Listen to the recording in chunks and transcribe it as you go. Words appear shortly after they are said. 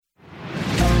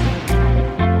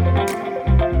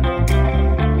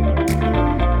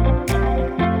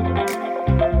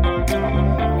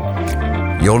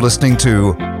You're listening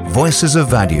to Voices of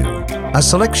Value, a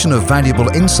selection of valuable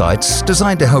insights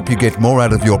designed to help you get more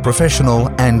out of your professional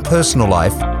and personal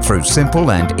life through simple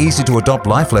and easy-to-adopt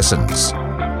life lessons.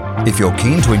 If you're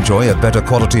keen to enjoy a better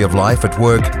quality of life at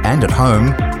work and at home,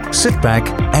 sit back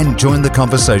and join the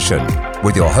conversation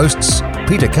with your hosts,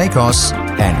 Peter Kakos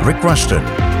and Rick Rushton.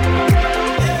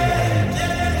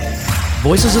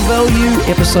 Voices of Value,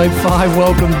 Episode 5.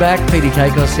 Welcome back. Peter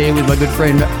Kakos here with my good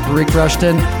friend Rick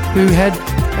Rushton, who had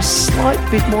a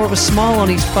slight bit more of a smile on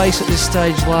his face at this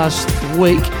stage last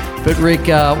week. But Rick,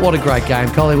 what a great game.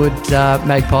 Collingwood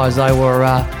Magpies, they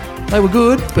were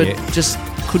good, but just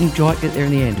couldn't quite get there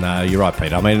in the end. No, you're right,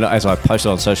 Peter. I mean, as I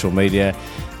posted on social media,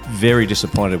 very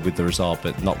disappointed with the result,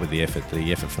 but not with the effort.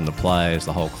 The effort from the players,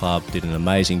 the whole club did an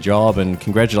amazing job, and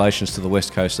congratulations to the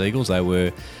West Coast Eagles. They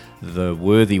were the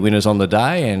worthy winners on the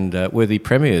day and worthy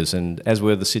premiers, and as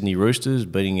were the Sydney Roosters,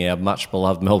 beating our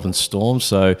much-beloved Melbourne Storm.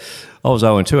 So I was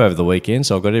 0-2 over the weekend,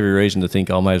 so I've got every reason to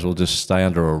think I may as well just stay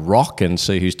under a rock and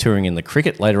see who's touring in the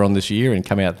cricket later on this year and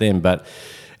come out then. But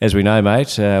as we know,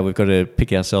 mate, we've got to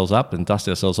pick ourselves up and dust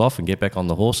ourselves off and get back on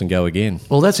the horse and go again.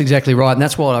 Well, that's exactly right, and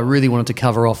that's what I really wanted to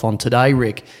cover off on today,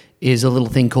 Rick, is a little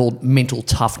thing called mental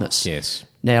toughness. Yes.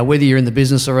 Now, whether you're in the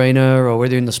business arena or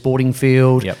whether you're in the sporting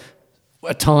field,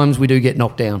 at times we do get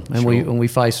knocked down and we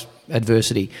face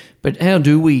adversity. But how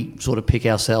do we sort of pick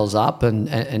ourselves up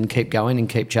and keep going and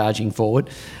keep charging forward?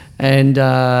 And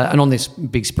on this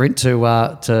big sprint to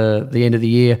the end of the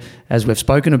year, as we've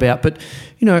spoken about. But,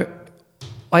 you know,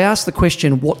 I asked the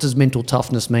question, what does mental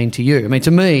toughness mean to you? I mean,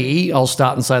 to me, I'll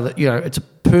start and say that, you know, it's a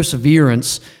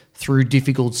perseverance through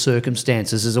difficult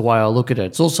circumstances is the way I look at it.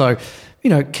 It's also, you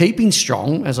know, keeping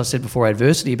strong, as I said before,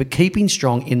 adversity, but keeping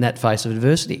strong in that face of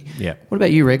adversity. Yeah. What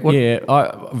about you, Rick?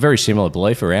 Very similar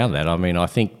belief around that. I mean, I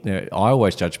think I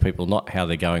always judge people not how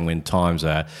they're going when times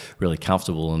are really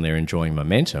comfortable and they're enjoying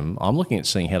momentum. I'm looking at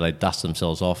seeing how they dust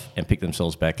themselves off and pick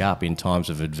themselves back up in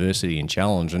times of adversity and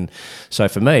challenge. And so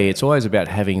for me, it's always about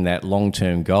having that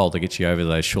long-term goal to get you over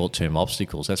those short-term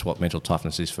obstacles. That's what mental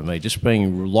toughness is for me. Just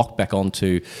being locked back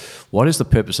onto what is the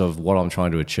purpose of what I'm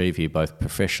trying to achieve here, both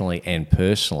professionally and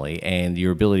personally, and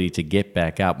your ability to get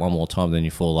back up one more time than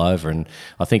you fall over. And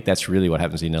I think that's really what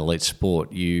happens in elite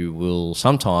sport. You will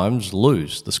sometimes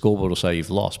lose. The scoreboard will say you've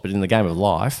lost, but in the game of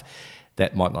life,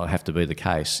 that might not have to be the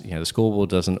case. You know, the scoreboard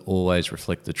doesn't always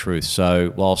reflect the truth.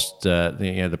 So whilst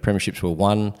the premierships were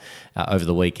won over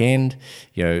the weekend,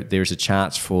 you know, there is a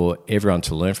chance for everyone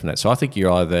to learn from that. So I think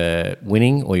you're either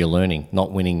winning or you're learning,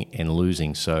 not winning and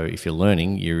losing. So if you're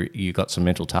learning, you've got some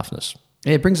mental toughness.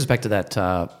 Yeah, it brings us back to that,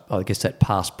 I guess, that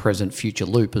past, present, future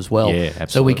loop as well. Yeah, absolutely.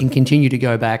 So we can continue to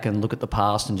go back and look at the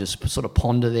past and just sort of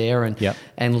ponder there and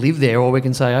live there, or we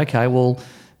can say, okay, well,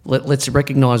 let's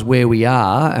recognise where we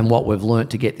are and what we've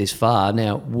learnt to get this far.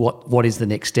 Now, what is the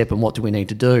next step and what do we need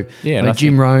to do? Yeah,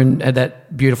 Jim Rohn had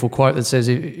that beautiful quote that says,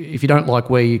 if you don't like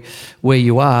where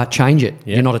you are, change it.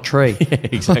 Yeah. You're not a tree. Yeah,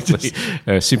 exactly.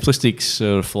 Simplistic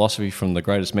sort of philosophy from the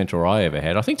greatest mentor I ever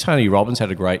had. I think Tony Robbins had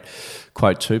a great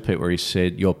quote too, Pete, where he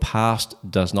said, your past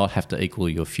does not have to equal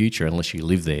your future unless you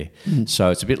live there. So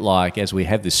it's a bit like, as we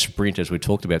have this sprint, as we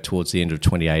talked about towards the end of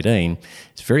 2018,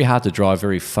 it's very hard to drive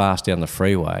very fast down the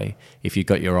freeway if you've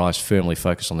got your eyes firmly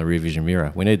focused on the rear vision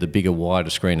mirror. We need the bigger, wider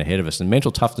screen ahead of us. And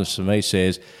mental toughness for me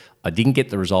says, I didn't get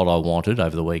the result I wanted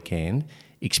over the weekend.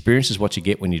 Experience is what you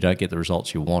get when you don't get the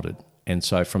results you wanted. And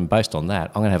so based on that,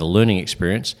 I'm going to have a learning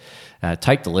experience,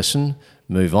 take the lesson,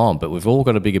 move on. But we've all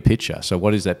got a bigger picture. So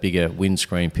what is that bigger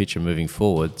windscreen picture moving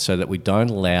forward so that we don't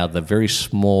allow the very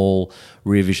small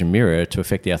rear vision mirror to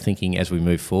affect our thinking as we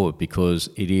move forward? Because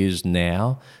it is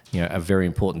now, you know, a very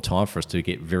important time for us to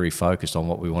get very focused on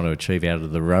what we want to achieve out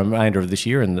of the remainder of this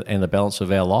year and the balance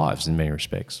of our lives in many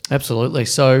respects. Absolutely.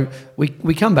 So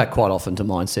we come back quite often to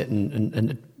mindset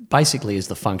and basically is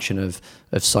the function of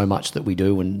so much that we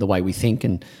do and the way we think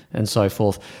and so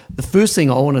forth. The first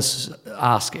thing I want to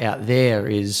ask out there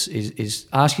is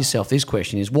ask yourself this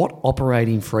question, is what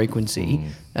operating frequency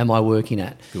am I working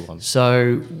at? Good one.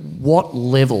 So what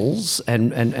levels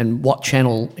and what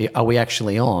channel are we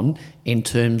actually on in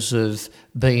terms of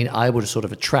being able to sort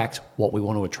of attract what we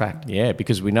want to attract? Yeah,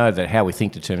 because we know that how we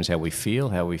think determines how we feel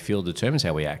determines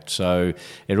how we act. So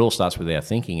it all starts with our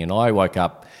thinking. And I woke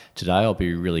up today, I'll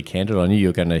be really candid, I knew you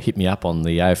were going to hit me up on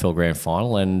the AFL Grand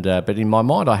Final, and but in my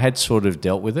mind I had sort of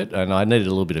dealt with it and I needed a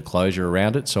little bit of closure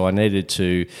around it, so I needed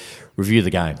to review the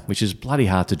game, which is bloody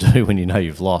hard to do when you know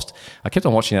you've lost. I kept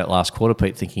on watching that last quarter,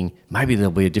 Pete, thinking maybe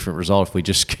there'll be a different result if we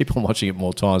just keep on watching it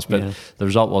more times, but the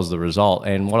result was the result.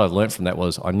 And what I've learned from that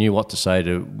was I knew what to say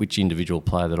to which individual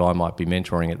player that I might be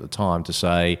mentoring at the time to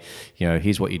say, you know,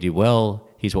 here's what you did well,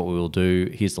 here's what we will do,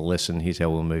 here's the lesson, here's how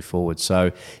we'll move forward. So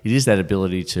it is that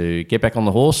ability to get back on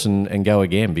the horse and go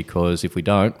again, because if we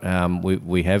don't,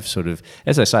 we have sort of,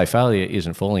 as they say, failure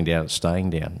isn't falling down, it's staying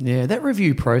down. Yeah, that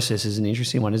review process is an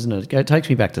interesting one, isn't it? It takes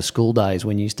me back to school days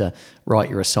when you used to write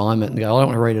your assignment and go, I don't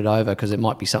want to read it over because it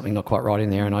might be something not quite right in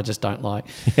there and I just don't like,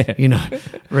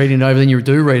 reading it over. Then you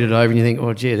do read it over and you think,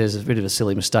 oh, gee, there's a bit of a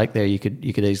silly mistake there you could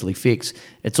easily fix.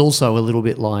 It's also a little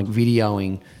bit like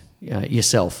videoing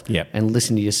yourself and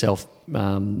listen to yourself,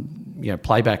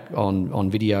 playback on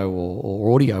video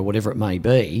or audio, whatever it may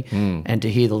be, and to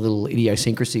hear the little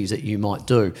idiosyncrasies that you might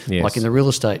do. Yes. Like in the real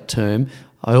estate term,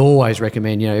 I always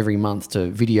recommend, every month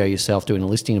to video yourself doing a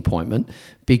listing appointment,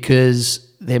 because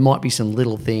there might be some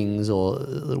little things or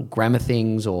little grammar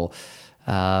things or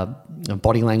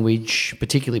body language,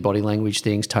 particularly body language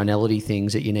things, tonality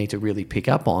things that you need to really pick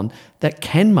up on that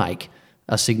can make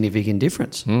a significant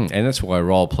difference. And that's why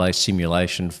role play,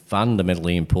 simulation,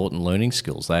 fundamentally important learning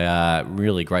skills. They are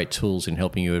really great tools in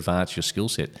helping you advance your skill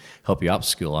set, help you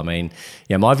upskill. I mean,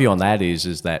 my view on that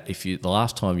is that if the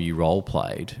last time you role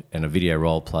played, and a video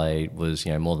role play was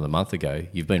more than a month ago,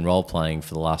 you've been role playing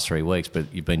for the last 3 weeks,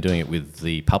 but you've been doing it with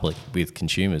the public, with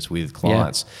consumers, with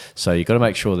clients. So you've got to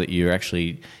make sure that you're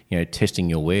actually testing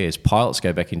your wares. Pilots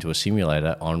go back into a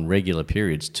simulator on regular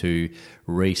periods to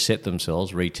reset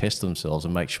themselves, retest themselves,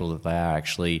 and make sure that they are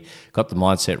actually got the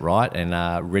mindset right and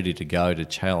are ready to go to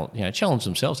challenge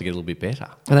themselves to get a little bit better.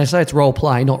 And they say it's role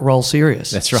play, not role serious.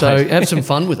 That's right. So have some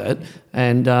fun with it,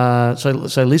 and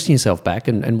so listen yourself back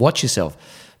and watch yourself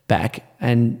back,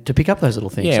 and to pick up those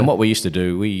little things. Yeah, and what we used to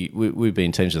do, we'd be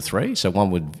in teams of 3. So one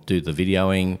would do the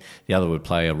videoing, the other would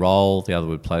play a role, the other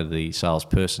would play the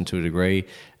salesperson to a degree.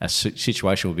 A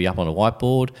situation would be up on a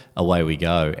whiteboard, away we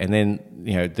go. And then,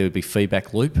 there would be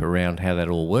feedback loop around how that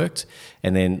all worked.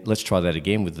 And then let's try that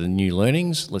again with the new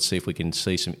learnings. Let's see if we can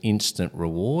see some instant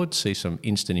reward, see some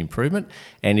instant improvement.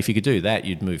 And if you could do that,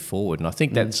 you'd move forward. And I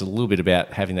think that's a little bit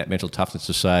about having that mental toughness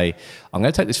to say, I'm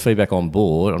going to take this feedback on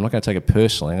board. I'm not going to take it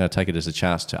personally. I'm going to take it as a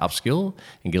chance to upskill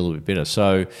and get a little bit better.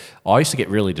 So I used to get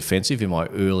really defensive in my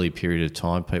early period of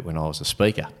time, Pete, when I was a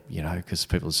speaker, because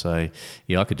people would say,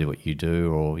 I could do what you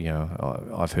do, or,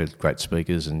 I've heard great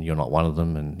speakers and you're not one of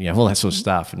them, and, all that sort of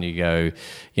stuff. And you go,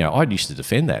 I used to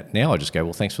defend that. Now I just go,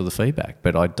 well, thanks for the feedback,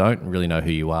 but I don't really know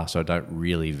who you are, so I don't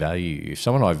really value you. If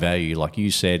someone I value, like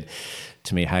you said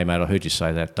to me, hey, mate, I heard you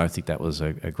say that, don't think that was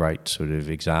a great sort of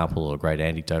example or a great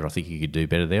anecdote, I think you could do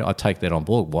better there, I take that on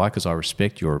board. Why? Because I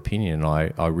respect your opinion,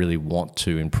 and I really want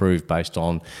to improve based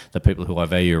on the people who I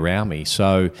value around me.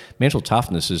 So mental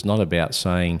toughness is not about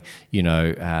saying,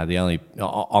 I'm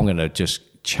going to just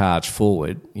charge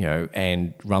forward,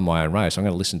 and run my own race. I'm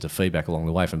going to listen to feedback along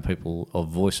the way from people of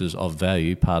voices of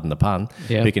value, pardon the pun,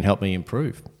 who can help me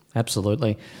improve.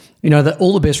 Absolutely.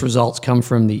 All the best results come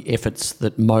from the efforts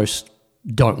that most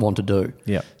don't want to do.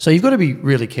 Yeah. So you've got to be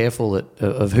really careful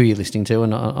of who you're listening to,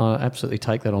 and I absolutely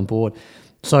take that on board.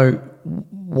 So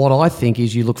what I think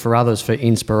is you look for others for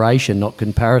inspiration, not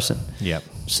comparison. Yeah.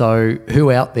 So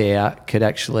who out there could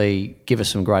actually give us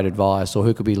some great advice, or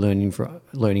who could be learning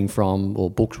from, or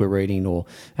books we're reading,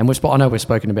 I know we've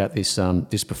spoken about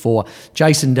this before.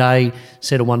 Jason Day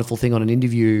said a wonderful thing on an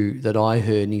interview that I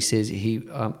heard, and he says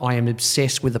I am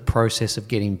obsessed with the process of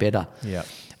getting better. Yeah.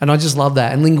 And I just love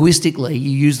that. And linguistically, you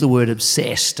use the word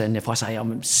obsessed. And if I say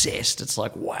I'm obsessed, it's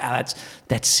like, wow,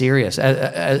 that's serious.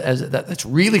 That's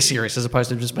really serious, as opposed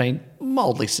to just being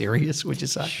mildly serious, would you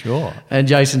say? Sure. And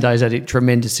Jason Day's had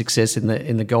tremendous success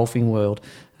in the golfing world.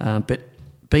 But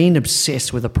being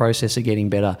obsessed with the process of getting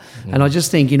better. And I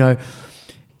just think,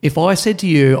 if I said to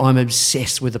you, I'm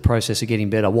obsessed with the process of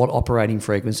getting better, what operating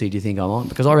frequency do you think I'm on?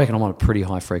 Because I reckon I'm on a pretty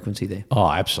high frequency there.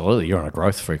 Oh, absolutely. You're on a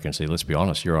growth frequency. Let's be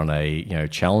honest. You're on a,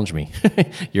 challenge me.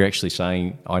 You're actually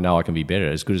saying, I know I can be better.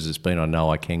 As good as it's been, I know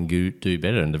I can do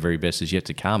better, and the very best is yet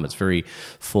to come. It's very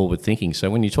forward thinking. So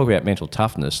when you talk about mental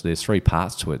toughness, there's 3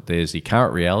 parts to it. There's the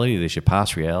current reality, there's your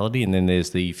past reality, and then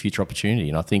there's the future opportunity.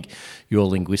 And I think your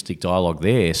linguistic dialogue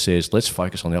there says, let's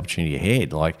focus on the opportunity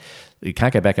ahead. Like, you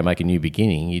can't go back and make a new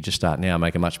beginning. You just start now and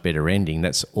make a much better ending.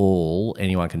 That's all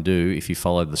anyone can do if you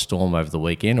followed the Storm over the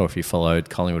weekend, or if you followed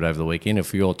Collingwood over the weekend.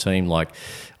 If your team, like,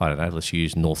 I don't know, let's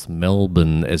use North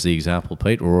Melbourne as the example,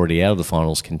 Pete, we're already out of the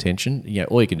finals contention.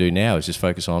 All you can do now is just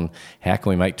focus on how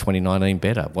can we make 2019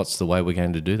 better? What's the way we're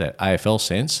going to do that? AFL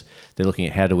sense, they're looking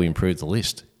at how do we improve the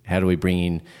list? How do we bring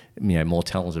in more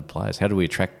talented players? How do we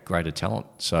attract greater talent?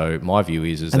 So my view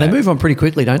is and they move on pretty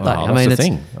quickly, don't they? I mean, that's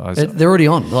the thing. They're already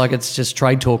on. Like, it's just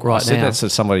trade talk right now. I said that to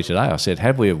somebody today. I said,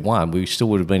 had we have won, we still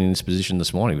would have been in this position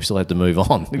this morning. We still had to move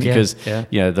on because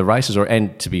the races are.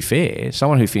 And to be fair,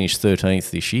 someone who finished 13th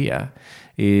this year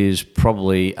is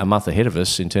probably a month ahead of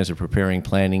us in terms of preparing,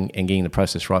 planning, and getting the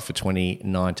process right for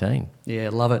 2019. Yeah,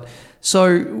 love it.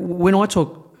 So when I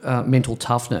talk mental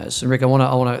toughness, and Rick, I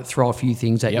want to throw a few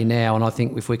things at you now, and I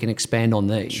think if we can expand on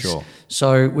these. Sure.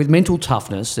 So with mental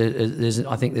toughness,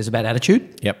 I think there's about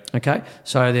attitude. Yep. Okay.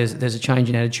 So there's a change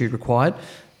in attitude required.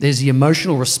 There's the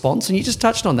emotional response, and you just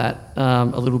touched on that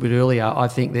a little bit earlier. I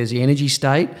think there's the energy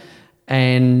state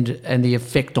and the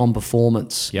effect on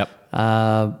performance. Yep.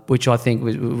 Which I think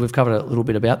we've covered a little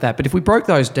bit about that. But if we broke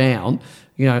those down,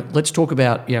 let's talk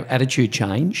about attitude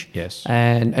change. Yes.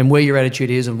 And where your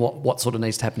attitude is and what sort of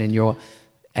needs to happen in your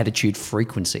attitude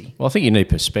frequency. Well, I think you need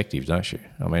perspective, don't you?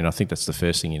 I mean, I think that's the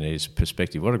first thing you need is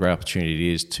perspective. What a great opportunity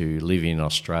it is to live in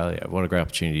Australia. What a great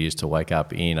opportunity it is to wake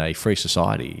up in a free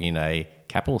society, in a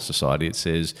capitalist society. It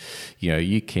says,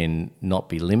 you can not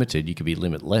be limited, you can be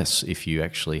limitless if you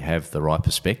actually have the right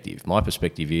perspective. My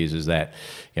perspective is that,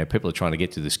 people are trying to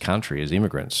get to this country as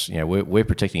immigrants. We're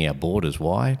protecting our borders.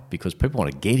 Why? Because people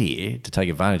want to get here to take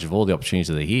advantage of all the opportunities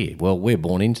that are here. Well, we're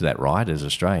born into that right as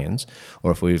Australians,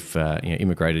 or if we've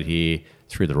immigrated here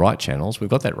through the right channels, we've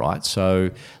got that right. So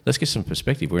let's get some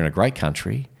perspective. We're in a great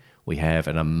country. We have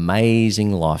an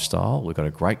amazing lifestyle. We've got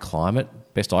a great climate.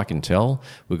 Best I can tell,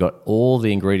 we've got all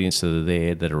the ingredients that are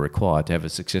there that are required to have a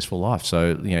successful life.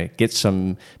 So, get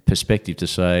some perspective to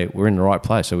say we're in the right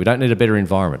place. So we don't need a better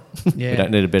environment. Yeah. We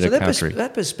don't need a better country.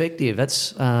 That perspective,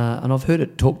 that's and I've heard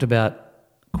it talked about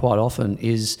quite often,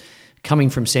 is coming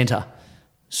from centre.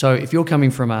 So if you're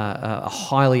coming from a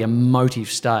highly emotive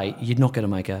state, you're not going to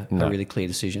make a really clear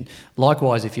decision.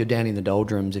 Likewise, if you're down in the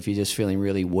doldrums, if you're just feeling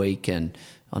really weak, and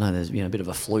I know there's a bit of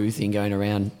a flu thing going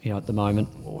around at the moment.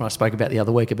 When I spoke about the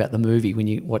other week about the movie, when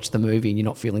you watch the movie and you're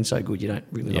not feeling so good, you don't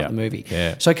really like the movie.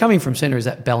 Yeah. So coming from centre is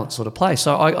that balanced sort of place.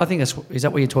 So I think is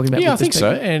that what you're talking about? Yeah, I think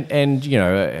so. And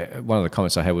one of the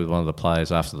comments I had with one of the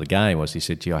players after the game was he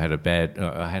said, "Gee, I had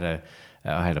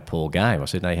a poor game." I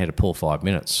said, "No, you had a poor 5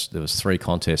 minutes. There was 3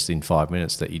 contests in 5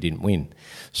 minutes that you didn't win.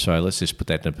 So let's just put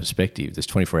that into perspective. There's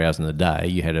 24 hours in the day.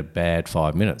 You had a bad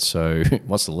 5 minutes. So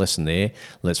what's the lesson there?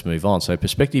 Let's move on." So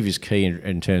perspective is key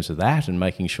in terms of that, and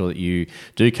making sure that you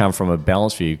do come from a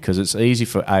balanced view, because it's easy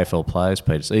for AFL players,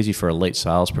 Pete. It's easy for elite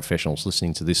sales professionals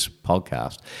listening to this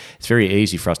podcast. It's very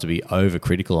easy for us to be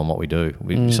overcritical on what we do.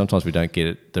 Sometimes we don't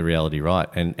get the reality right.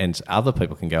 And other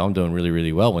people can go, "I'm doing really,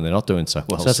 really well," when they're not doing so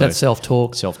well. So that's that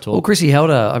self-talk. Self-talk. Well, Chrissy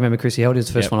Helder, I remember Chrissy Helder is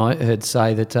the first one I heard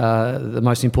say that the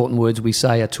most important words we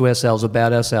say are to ourselves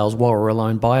about ourselves while we're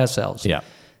alone by ourselves. Yeah.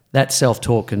 That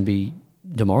self-talk can be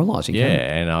demoralising. Yeah,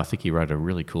 and I think he wrote a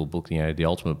really cool book, The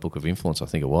Ultimate Book of Influence, I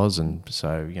think it was. And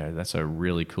so, that's a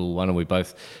really cool one. And we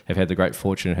both have had the great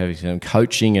fortune of having some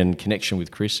coaching and connection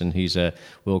with Chris, and he's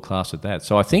world-class at that.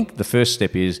 So I think the first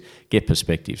step is get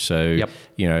perspective. So,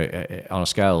 on a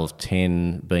scale of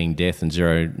 10 being death and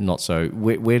 0 not so,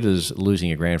 where does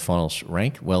losing a grand finals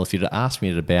rank? Well, if you'd asked me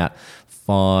at about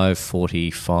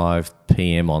 5:45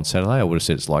 p.m. on Saturday, I would have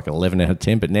said it's like 11 out of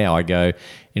 10. But now I go,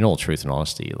 in all truth and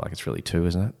honesty, like it's really 2,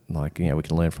 isn't it? Like, we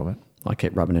can learn from it. I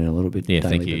kept rubbing it in a little bit. Yeah,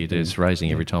 thank you. It's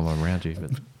raising every time I'm around you.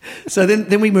 But. So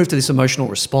then we move to this emotional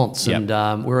response, and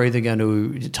we're either going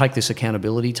to take this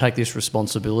accountability, take this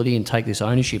responsibility, and take this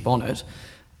ownership on it,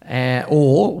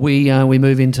 or we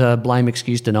move into blame,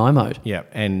 excuse, deny mode. Yeah,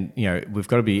 and we've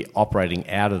got to be operating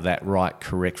out of that right,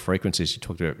 correct frequencies you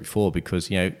talked about before, because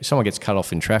someone gets cut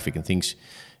off in traffic and thinks,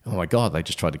 "Oh my God, they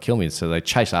just tried to kill me," so they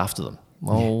chase after them.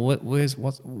 Well,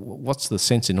 what's the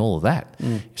sense in all of that?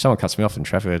 If someone cuts me off in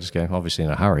traffic, I just go, obviously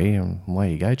in a hurry, and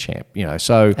away you go, champ.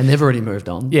 So and they've already moved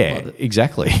on. Yeah,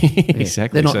 exactly,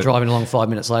 exactly. They're not driving along 5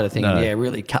 minutes later thinking,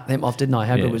 really cut them off, didn't I?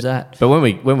 How good was that? But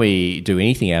when we do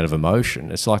anything out of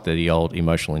emotion, it's like the old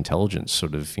emotional intelligence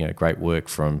sort of great work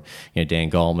from Dan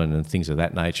Goleman and things of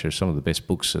that nature. Some of the best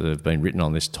books that have been written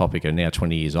on this topic are now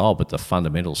 20 years old, but the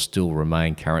fundamentals still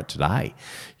remain current today.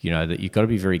 That you've got to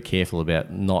be very careful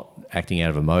about not acting out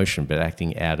of emotion, but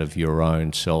acting out of your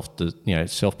own self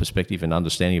perspective and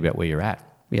understanding about where you're at.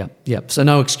 Yeah. So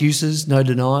no excuses, no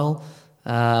denial.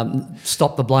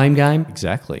 Stop the blame game.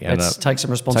 Exactly. And take some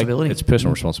responsibility. It's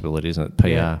personal responsibility, isn't it?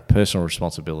 PR, personal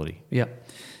responsibility. Yeah.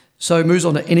 So it moves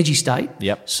on to energy state.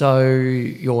 Yep. So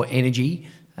your energy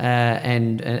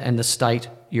and the state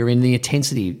you're in, the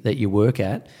intensity that you work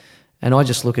at. And I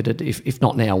just look at it, if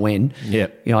not now, when. Yeah.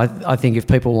 I think if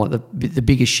people want the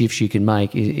biggest shifts you can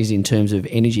make is in terms of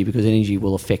energy, because energy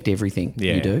will affect everything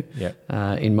you do. Yeah.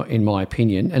 In my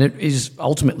opinion, and it is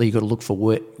ultimately you've got to look for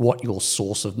what your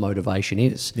source of motivation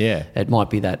is. Yeah. It might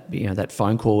be that that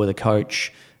phone call with a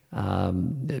coach,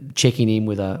 checking in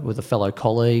with a fellow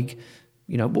colleague.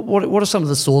 What are some of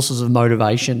the sources of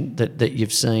motivation that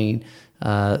you've seen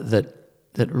that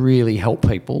that really help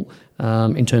people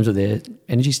in terms of their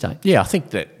energy state. Yeah, I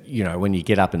think that, when you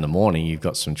get up in the morning, you've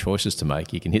got some choices to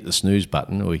make. You can hit the snooze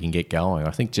button or you can get going.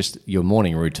 I think just your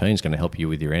morning routine is going to help you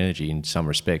with your energy in some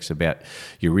respects, about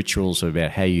your rituals,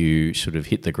 about how you sort of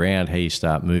hit the ground, how you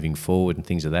start moving forward and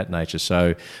things of that nature.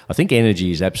 So I think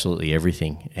energy is absolutely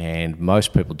everything. And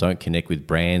most people don't connect with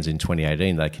brands in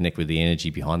 2018. They connect with the energy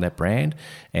behind that brand.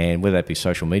 And whether that be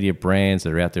social media brands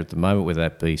that are out there at the moment, whether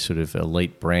that be sort of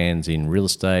elite brands in real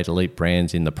estate, elite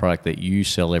brands in the product that you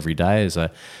sell every day as a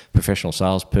professional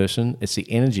salesperson, it's the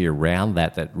energy around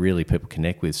that really people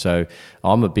connect with. So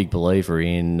I'm a big believer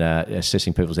in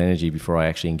assessing people's energy before I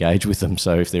actually engage with them.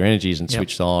 So if their energy isn't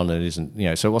switched on, it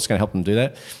isn't, so what's going to help them do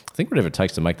that? I think whatever it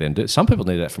takes to make them do it. Some people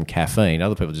need that from caffeine.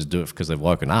 Other people just do it because they've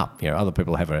woken up. Other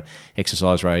people have an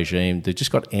exercise regime. They've just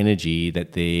got energy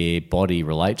that their body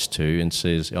relates to and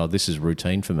says, oh, this is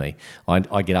routine for me.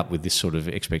 I get up with this sort of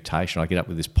expectation. I get up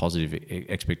with this positive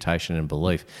expectation and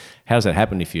belief. How does that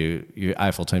happen if your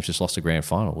AFL team's just lost a grand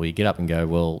final? Well, you get up and go,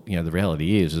 well, the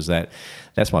reality is that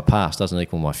that's my past, doesn't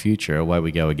equal my future. Away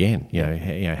we go again.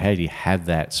 How do you have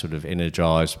that sort of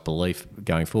energised belief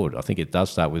going forward? I think it does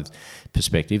start with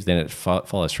perspective, then it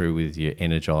follows through with your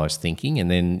energised thinking,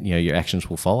 and then your actions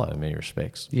will follow in many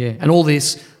respects. Yeah, and all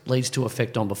this leads to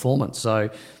effect on performance. So,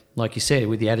 like you said,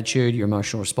 with the attitude, your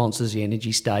emotional responses, your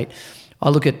energy state, I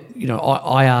look at,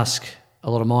 I ask a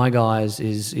lot of my guys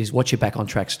is what's your back on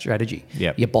track strategy?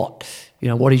 Yep. Your bot.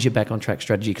 What is your back on track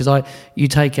strategy? Because you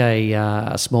take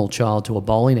a small child to a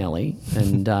bowling alley,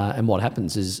 and what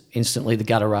happens is instantly the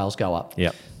gutter rails go up.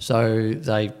 Yep. So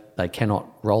they cannot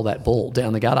roll that ball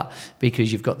down the gutter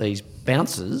because you've got these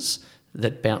bouncers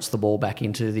that bounce the ball back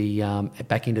into the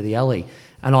alley.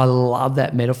 And I love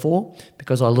that metaphor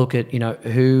because I look at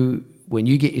who, when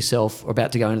you get yourself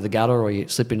about to go into the gutter or you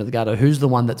slip into the gutter, who's the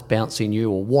one that's bouncing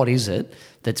you, or what is it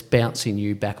that's bouncing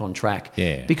you back on track?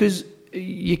 Yeah. Because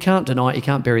you can't deny it, you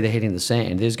can't bury the head in the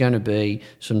sand. There's going to be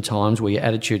some times where your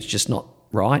attitude's just not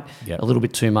right, Yep. a little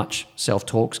bit too much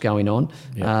self-talk's going on.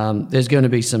 Yep. There's going to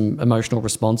be some emotional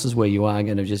responses where you are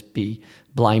going to just be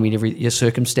blaming your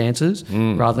circumstances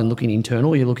rather than looking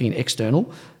internal, you're looking external.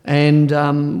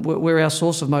 And where our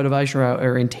source of motivation or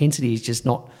our intensity is just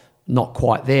not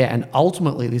quite there. And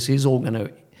ultimately this is all going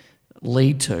to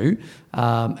lead to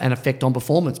an effect on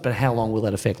performance, but how long will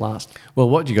that effect last? Well,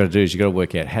 what you got to do is you got to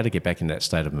work out how to get back in that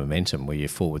state of momentum where you're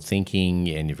forward thinking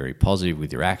and you're very positive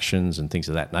with your actions and things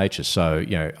of that nature. So,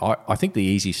 I think the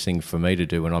easiest thing for me to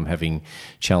do when I'm having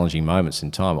challenging moments in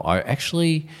time, I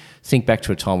actually think back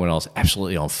to a time when I was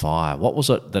absolutely on fire. What was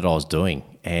it that I was doing?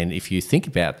 And if you think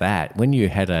about that, when you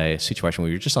had a situation where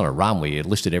you're just on a run, where you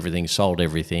listed everything, sold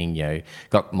everything,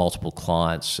 got multiple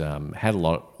clients, had a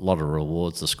lot of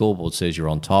rewards, the scoreboard says you're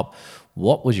on top,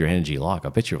 what was your energy like? I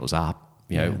bet you it was up.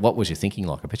 What was your thinking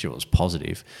like? I bet you it was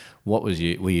positive. What was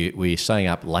were you staying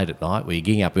up late at night? Were you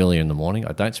getting up earlier in the morning?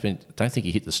 I don't think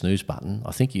you hit the snooze button.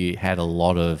 I think you had a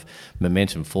lot of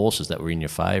momentum forces that were in your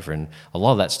favour, and a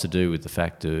lot of that's to do with the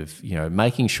fact of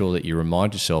making sure that you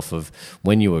remind yourself of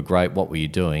when you were great, what were you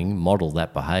doing, model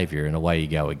that behaviour, and away you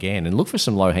go again. And look for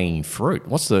some low-hanging fruit.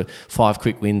 What's the 5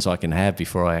 quick wins I can have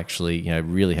before I actually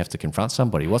really have to confront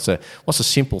somebody? What's a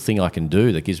simple thing I can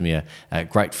do that gives me a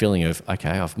great feeling of, okay,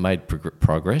 I've made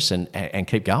progress, and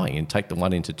keep going and take the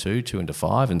 1 into 2 into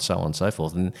 5, and so on and so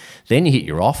forth. And then you hit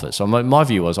your office. So my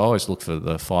view was I always look for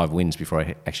the 5 wins before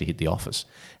I actually hit the office.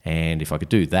 And if I could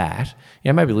do that,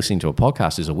 maybe listening to a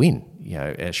podcast is a win.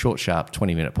 A short, sharp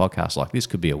 20-minute podcast like this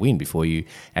could be a win before you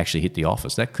actually hit the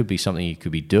office. That could be something you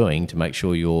could be doing to make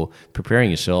sure you're preparing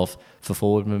yourself for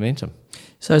forward momentum.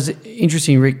 So it's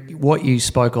interesting, Rick, what you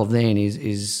spoke of then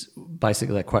is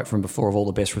basically that quote from before of all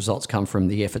the best results come from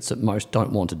the efforts that most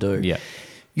don't want to do. Yeah.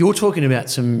 You're talking about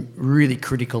some really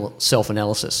critical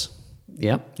self-analysis.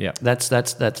 Yeah. Yeah. That's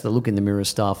the look in the mirror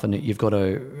stuff, and you've got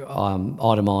to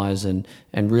itemise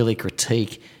and really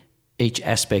critique each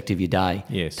aspect of your day.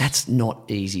 Yes. That's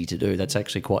not easy to do. That's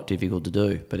actually quite difficult to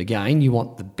do. But again, you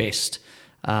want the best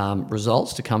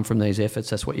results to come from these efforts.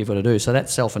 That's what you've got to do. So that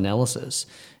self-analysis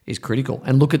is critical.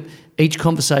 And look at each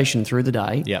conversation through the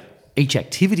day. Yep. Each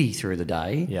activity through the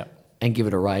day. Yep. And give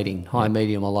it a rating, high,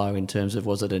 medium or low, in terms of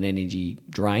was it an energy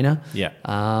drainer? Yeah.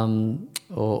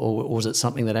 Or was it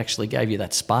something that actually gave you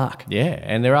that spark? Yeah,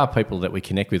 and there are people that we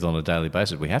connect with on a daily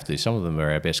basis. We have to. Some of them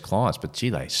are our best clients, but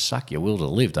gee, they suck your will to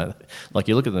live, don't they? Like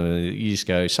you look at them and you just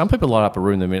go, some people light up a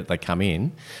room the minute they come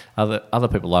in, other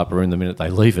people light up a room the minute they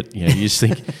leave it. You just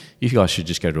think, you guys should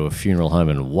just go to a funeral home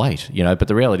and wait, but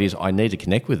the reality is I need to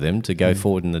connect with them to go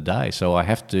forward in the day. So I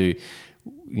have to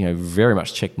very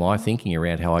much check my thinking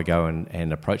around how I go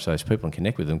and approach those people and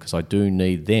connect with them, because I do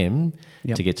need them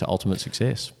to get to ultimate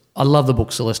success. I love the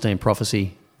book Celestine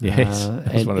Prophecy. Yes,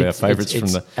 that's one of our favourites from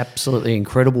the absolutely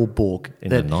incredible book in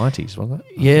the 90s, wasn't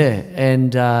it? Yeah,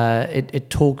 and it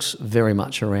talks very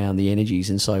much around the energies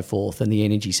and so forth, and the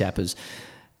energy sappers.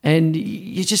 And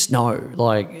you just know,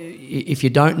 like, if you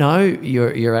don't know,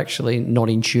 you're actually not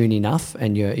in tune enough,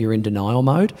 and you're in denial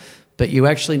mode. But you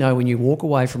actually know when you walk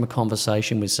away from a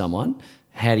conversation with someone,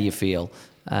 how do you feel?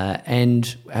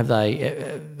 And have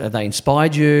they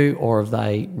inspired you, or have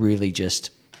they really just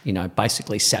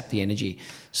basically sapped the energy?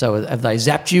 So have they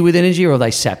zapped you with energy, or have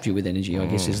they sapped you with energy, I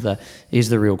guess is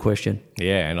the real question.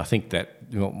 Yeah, and I think that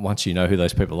once you know who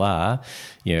those people are,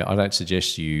 I don't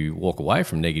suggest you walk away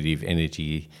from negative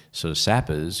energy sort of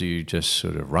sappers. You just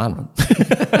sort of run.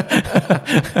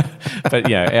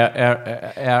 But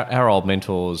our old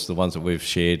mentors, the ones that we've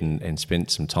shared and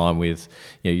spent some time with,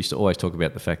 used to always talk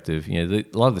about the fact of a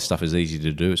lot of the stuff is easy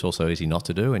to do. It's also easy not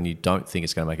to do, and you don't think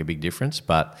it's going to make a big difference.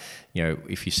 But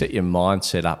if you set your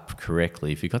mindset up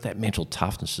correctly, if you've got that mental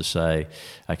toughness to say,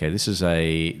 okay, this is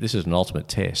an ultimate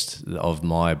test of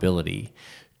my ability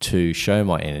to show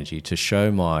my energy, to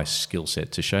show my skill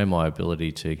set, to show my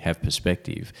ability to have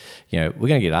perspective. We're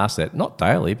going to get asked that, not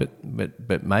daily,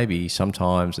 but maybe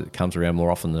sometimes it comes around more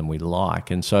often than we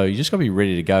like. And so you just got to be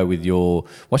ready to go with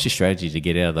what's your strategy to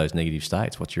get out of those negative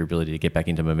states? What's your ability to get back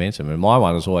into momentum? And my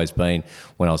one has always been,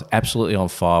 when I was absolutely on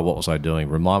fire, what was I doing?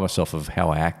 Remind myself of how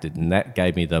I acted, and that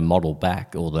gave me the model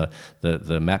back, or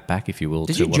the map back, if you will.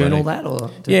 Did you journal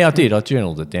that? Yeah, I did. I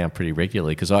journaled it down pretty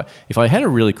regularly, because if I had a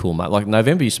really cool month, like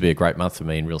November used to be a great month for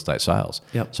me in real estate sales.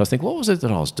 Yep. So I think, what was it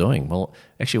that I was doing? Well,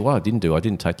 actually, what I didn't do, I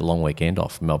didn't take the long weekend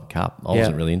off from Melbourne Cup. I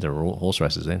wasn't really into horse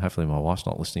races then. Hopefully my wife's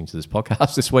not listening to this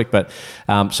podcast this week. But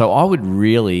so I would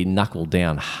really knuckle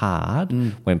down hard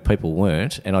when people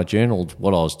weren't, and I journaled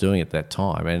what I was doing at that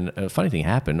time. And a funny thing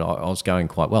happened. I was going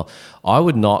quite well. I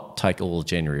would not take all of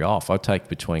January off. I'd take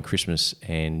between Christmas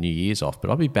and New Year's off, but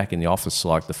I'd be back in the office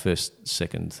like the first,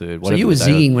 second, third, whatever. So you were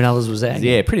zigging when others were zagging?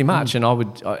 Yeah, pretty much. And I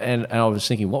would, and I was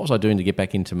thinking, what was I doing to get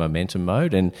back into momentum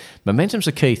mode? And momentum's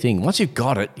a key thing. Once you've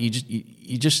got it,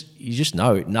 you just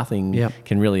know nothing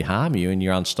can really harm you, and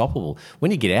you're unstoppable. When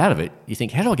you get out of it, you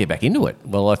think, how do I get back into it?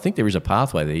 Well, I think there is a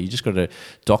pathway there. You just got to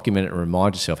document it and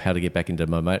remind yourself how to get back into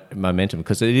momentum,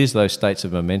 because it is those states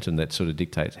of momentum that sort of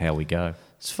dictate how we go.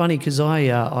 It's funny, because I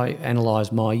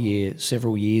analysed my year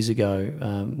several years ago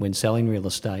when selling real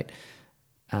estate,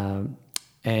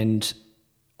 and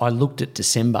I looked at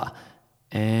December,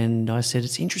 and I said,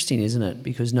 it's interesting, isn't it?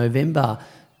 Because November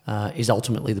is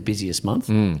ultimately the busiest month,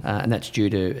 and that's due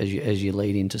to as you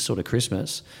lead into sort of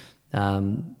Christmas.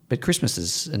 But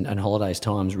Christmas and holidays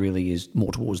times really is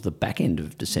more towards the back end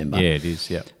of December. Yeah, it is.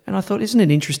 Yeah. And I thought, isn't it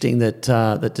interesting that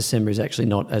that December is actually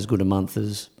not as good a month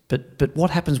as. But what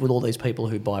happens with all these people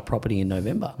who buy property in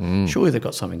November? Surely they've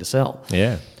got something to sell.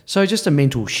 Yeah. So just a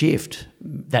mental shift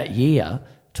that year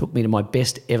took me to my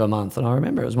best ever month. And I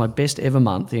remember it was my best ever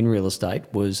month in real estate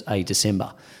was a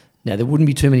December. Now, there wouldn't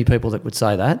be too many people that would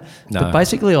say that. No. But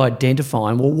basically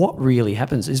identifying, well, what really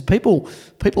happens is people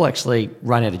actually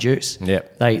run out of juice.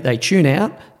 Yep. They tune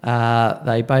out.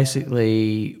 They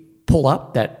basically pull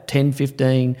up that 10,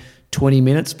 15, 20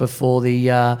 minutes before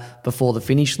the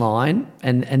finish line,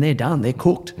 and they're done. They're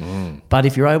cooked. But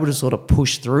if you're able to sort of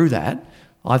push through that,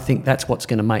 I think that's what's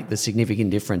going to make the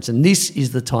significant difference. And this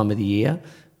is the time of the year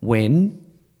when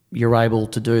you're able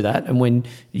to do that, and when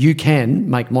you can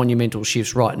make monumental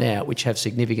shifts right now, which have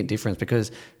significant difference,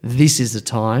 because this is the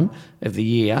time of the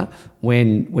year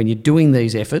when you're doing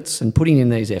these efforts and putting in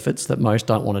these efforts that most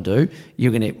don't want to do,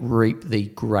 you're going to reap the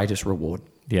greatest reward.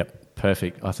 Yep.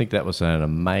 Perfect. I think that was an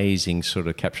amazing sort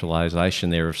of capitalisation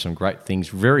there of some great things,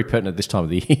 very pertinent this time of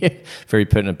the year, very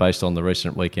pertinent based on the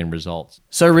recent weekend results.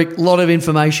 So, Rick, a lot of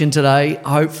information today.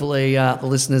 Hopefully the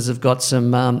listeners have got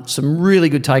some really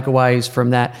good takeaways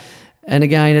from that. And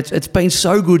again, it's been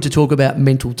so good to talk about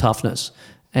mental toughness,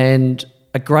 and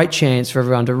a great chance for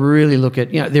everyone to really look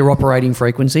at their operating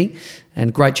frequency,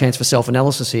 and great chance for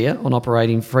self-analysis here on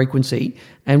operating frequency,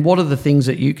 and what are the things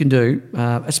that you can do,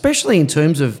 especially in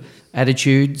terms of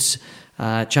attitudes,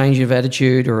 change of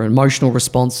attitude or emotional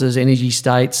responses, energy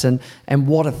states, and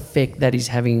what effect that is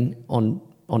having on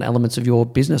elements of your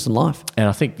business and life. And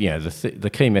I think the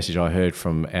key message I heard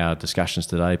from our discussions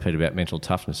today, Pete, about mental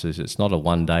toughness is it's not a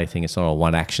one-day thing, it's not a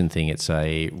one-action thing, it's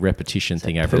a repetition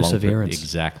thing over a long period.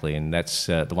 Exactly, and that's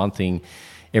the one thing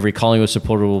every Collingwood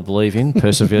supporter will believe in,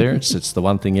 perseverance. It's the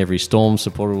one thing every Storm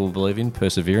supporter will believe in,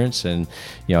 perseverance. And,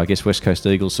 I guess West Coast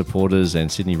Eagles supporters and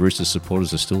Sydney Roosters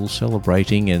supporters are still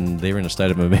celebrating, and they're in a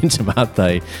state of momentum, aren't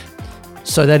they?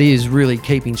 So that is really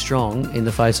keeping strong in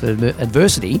the face of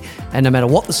adversity, and no matter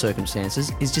what the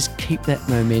circumstances, is just keep that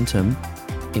momentum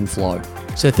in flow.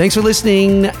 So thanks for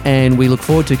listening, and we look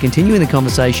forward to continuing the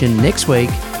conversation next week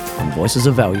on Voices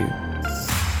of Value.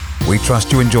 We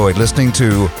trust you enjoyed listening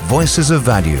to Voices of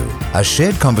Value, a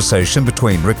shared conversation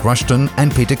between Rick Rushton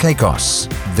and Peter Kakos.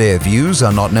 Their views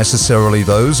are not necessarily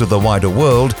those of the wider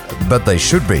world, but they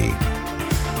should be.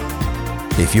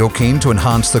 If you're keen to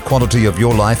enhance the quality of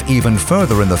your life even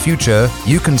further in the future,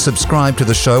 you can subscribe to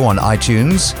the show on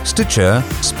iTunes, Stitcher,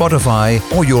 Spotify,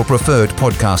 or your preferred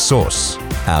podcast source.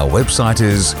 Our website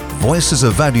is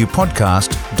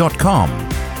voicesofvaluepodcast.com,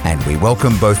 and we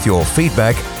welcome both your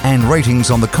feedback and ratings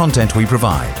on the content we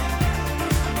provide.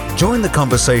 Join the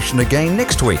conversation again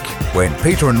next week when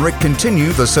Peter and Rick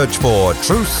continue the search for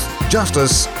truth,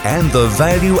 justice, and the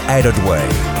value-added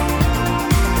way.